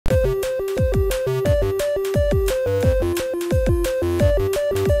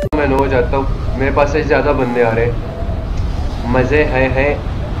मैं नो हो जाता हूँ। मेरे पास से ज्यादा बंदे आ रहे। मजे है।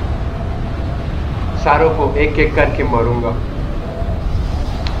 सारों को एक एक करके मारूंगा।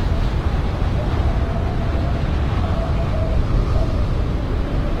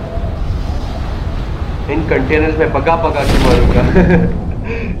 इन कंटेनर्स में पका पका के मारूंगा।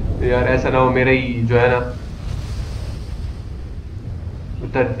 यार ऐसा ना हो मेरे ही जो है ना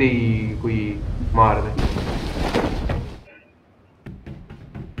उतरते ही कोई मार दे।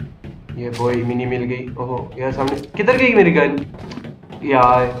 ये बॉय मिनी मिल गई। ओहो यार सामने किधर गई मेरी गन।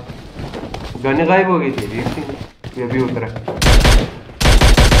 यार गन गायब हो गई थी ये भी उतरा।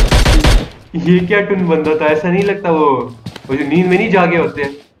 ये क्या टून बंदा था। ऐसा नहीं लगता वो जो नींद में नहीं जागे होते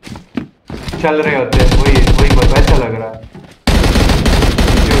हैं चल रहे होते हैं वही वही बस ऐसा लग रहा है।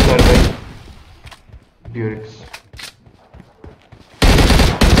 नीचे उतर गई ड्यूरिक्स।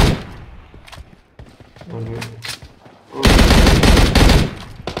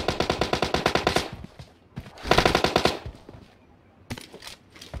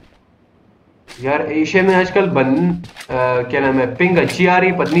 यार एशिया में आजकल क्या नाम है पिंग अच्छी आ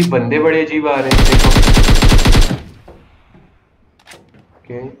रही पत्नी बंदे बड़े अजीब आ रहे हैं देखो।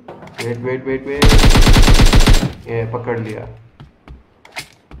 Okay wait wait wait wait ये पकड़ लिया।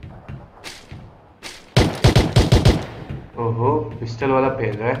 ओहो पिस्टल वाला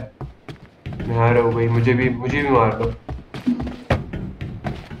फेल रहा है। मैं हार हो गई। मुझे भी मार दो।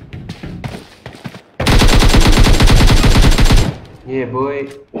 ये बॉय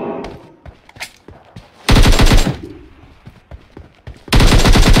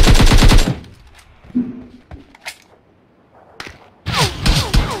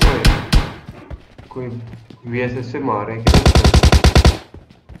कोई वीएसएस से मार रहे हैं क्या।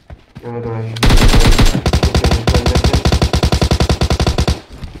 मैं थोड़ा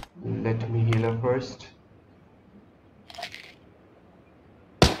let me heal up first.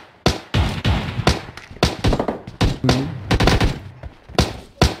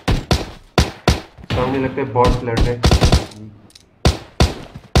 सामने लगता है बॉट्स लड़ रहे।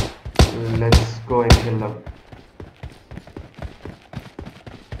 Let's go and kill them.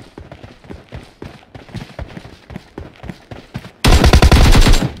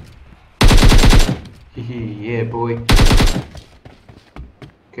 ये बॉय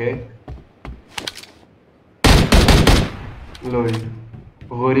ओके लो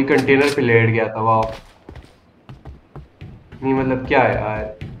वो ही कंटेनर पे लेट गया था। वाह नहीं मतलब क्या है यार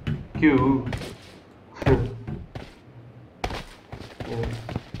क्यों।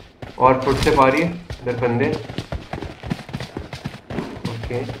 और फुट से पा रही है इधर बंदे।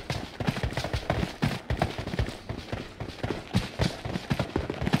 ओके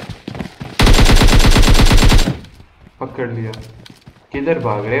पकड़ लिया। किधर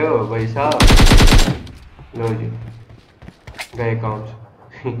भाग रहे हो भाई साहब। लो जी गए काम से।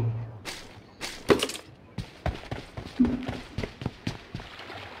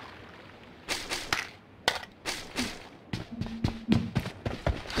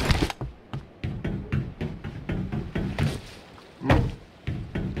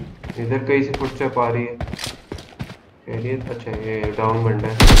 इधर कहीं से फुटस्टेप आ रही है। खैरियत अच्छा ये डाउन बंदा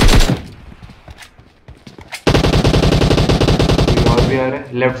है। और भी आ रहा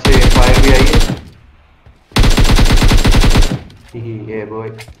है लेफ्ट से फायर भी आई है। ये बॉय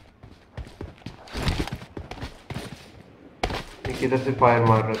किधर से फायर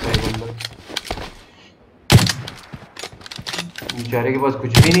मार रहा था ये बंदा। बेचारे के पास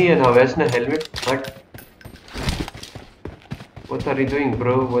कुछ भी नहीं है ना वेस्ट ना helmet but what are you doing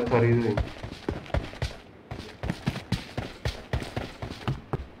bro what are you doing।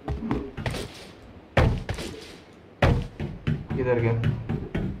 किधर गया।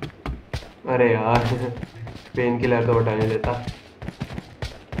 अरे यार पेन किलर तो हटाने देता।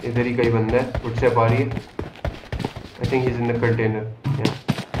 इधर ही कई बंदा है उठ से पा रही है। I think he is in the container.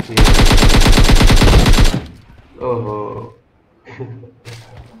 ओहो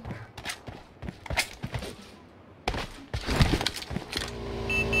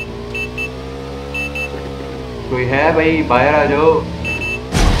कोई है भाई बाहर आ जाओ।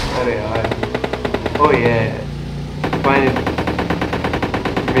 अरे यार ओ ये फाइनल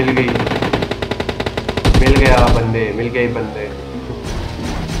मिल गई मिल गया बंदे मिल गए बंदे।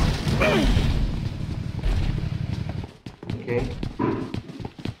 Okay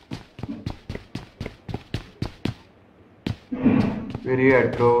very at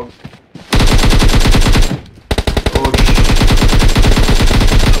bro.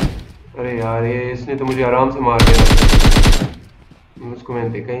 अरे यार ये इसने तो मुझे आराम से मार दिया। उसको मैंने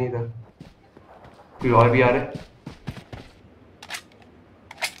देखा ही नहीं था। कोई और भी आ रहा है।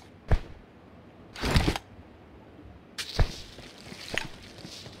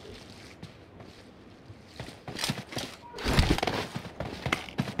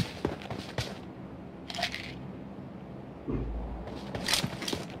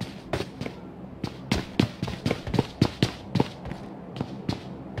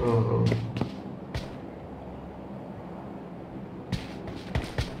 ओहो,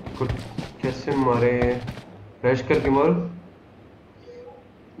 कैसे मारे? रश करके मारो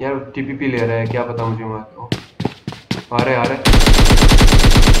यार। टीपीपी ले रहा है, क्या पता मुझे मार को। आ रहे आ रहे।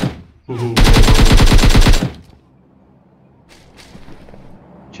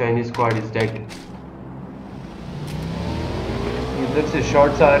 Chinese squad is dead. इधर से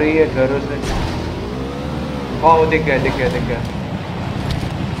शॉट्स आ रही है घरों से। ओ दिख गया दिख गया दिख गया।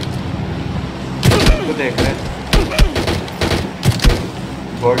 तो देख रहे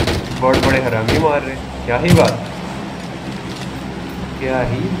बहुत बहुत बड़े हरामी मार रहे। क्या ही बात, क्या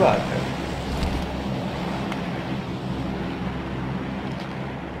ही बात है।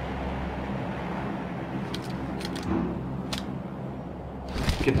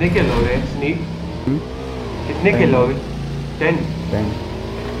 कितने किल हो गए स्नीक? कितने किल हो गए? 10।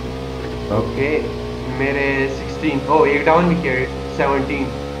 ओके मेरे 16। ओ एक डाउन भी किया, 17।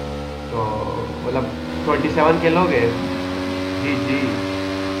 तो मतलब 27 किल हो गए। जी जी,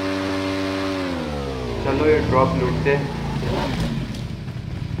 चलो ये ड्रॉप लूटते।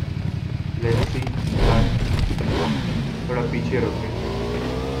 Let's see. थोड़ा पीछे रुके।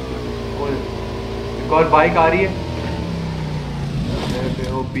 एक और बाइक आ रही है।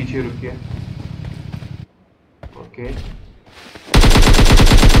 वो पीछे रुकिए। ओके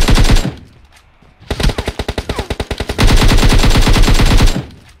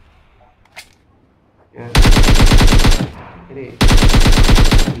अरे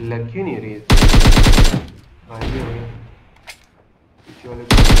लग क्यों नहीं रही? आगे हो गया पीछे वाले।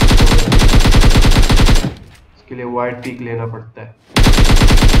 इसके लिए वाइड पीक लेना पड़ता है।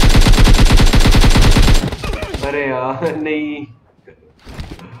 अरे यार नहीं,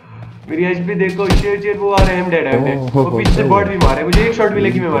 मेरी एचपी देखो। शेर शेर वो आ रहे हैं। डेड है। वो पीछे से बॉट भी मारे मुझे। एक शॉट भी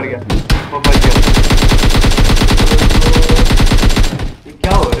लेके मैं मार गया। वो बच गया। ये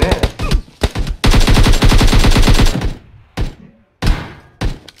क्या हो रहा है?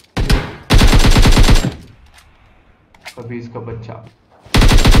 अभी इसका बच्चा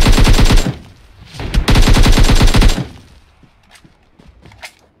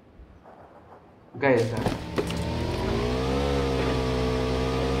गए सर।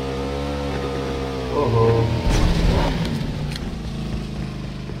 ओहो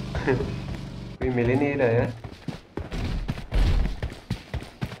कोई मिल ही नहीं रहा है।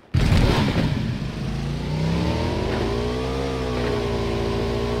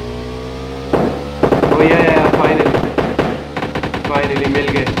 ओ या फाइनली फाइनली मिल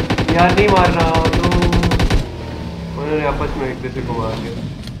गए यार। नहीं मार रहा तो उन्होंने आपस में एक दूसरे को मार दिया।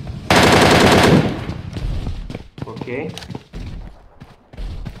 Okay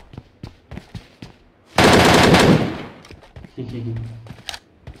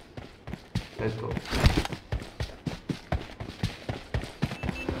let's go.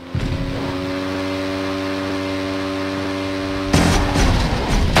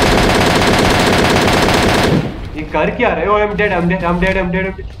 ये कर क्या रहे हो? I am dead I am dead I am dead I am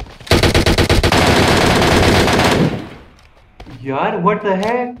dead. यार व्हाट द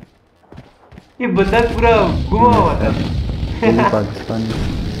हेक, ये बंदा पूरा घुमा हुआ था।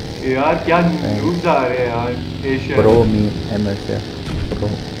 पाकिस्तानी यार क्या न्यूज़ आ रहे हैं यार। एशिया प्रो मी एमएस है प्रो।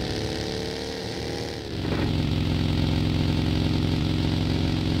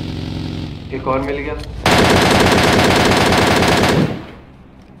 एक और मिल गया।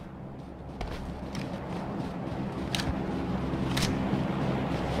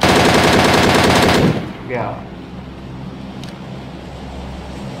 गया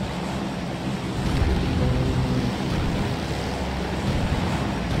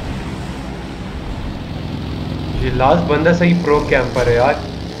ये लास्ट बंदा सही प्रो कैंपर है यार।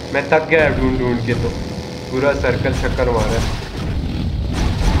 मैं थक गया ढूंढ ढूंढ के। तो पूरा सर्कल चक्कर मारा है।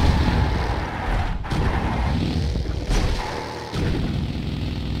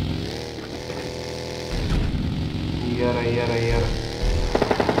 यार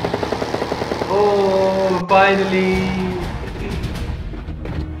ओ फाइनली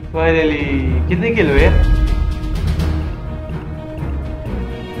फाइनली। कितने किलो है?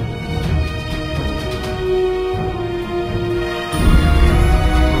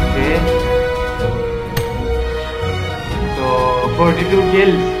 ओके तो 42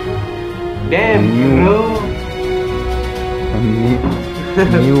 kills। Damn bro,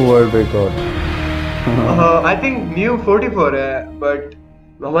 new world record. I think new 44 है। बट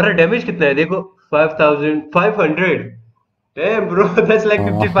हमारा डैमेज कितना है देखो, 5500। Damn bro, that's like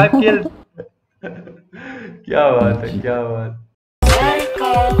 55 kills। क्या बात है, क्या बात।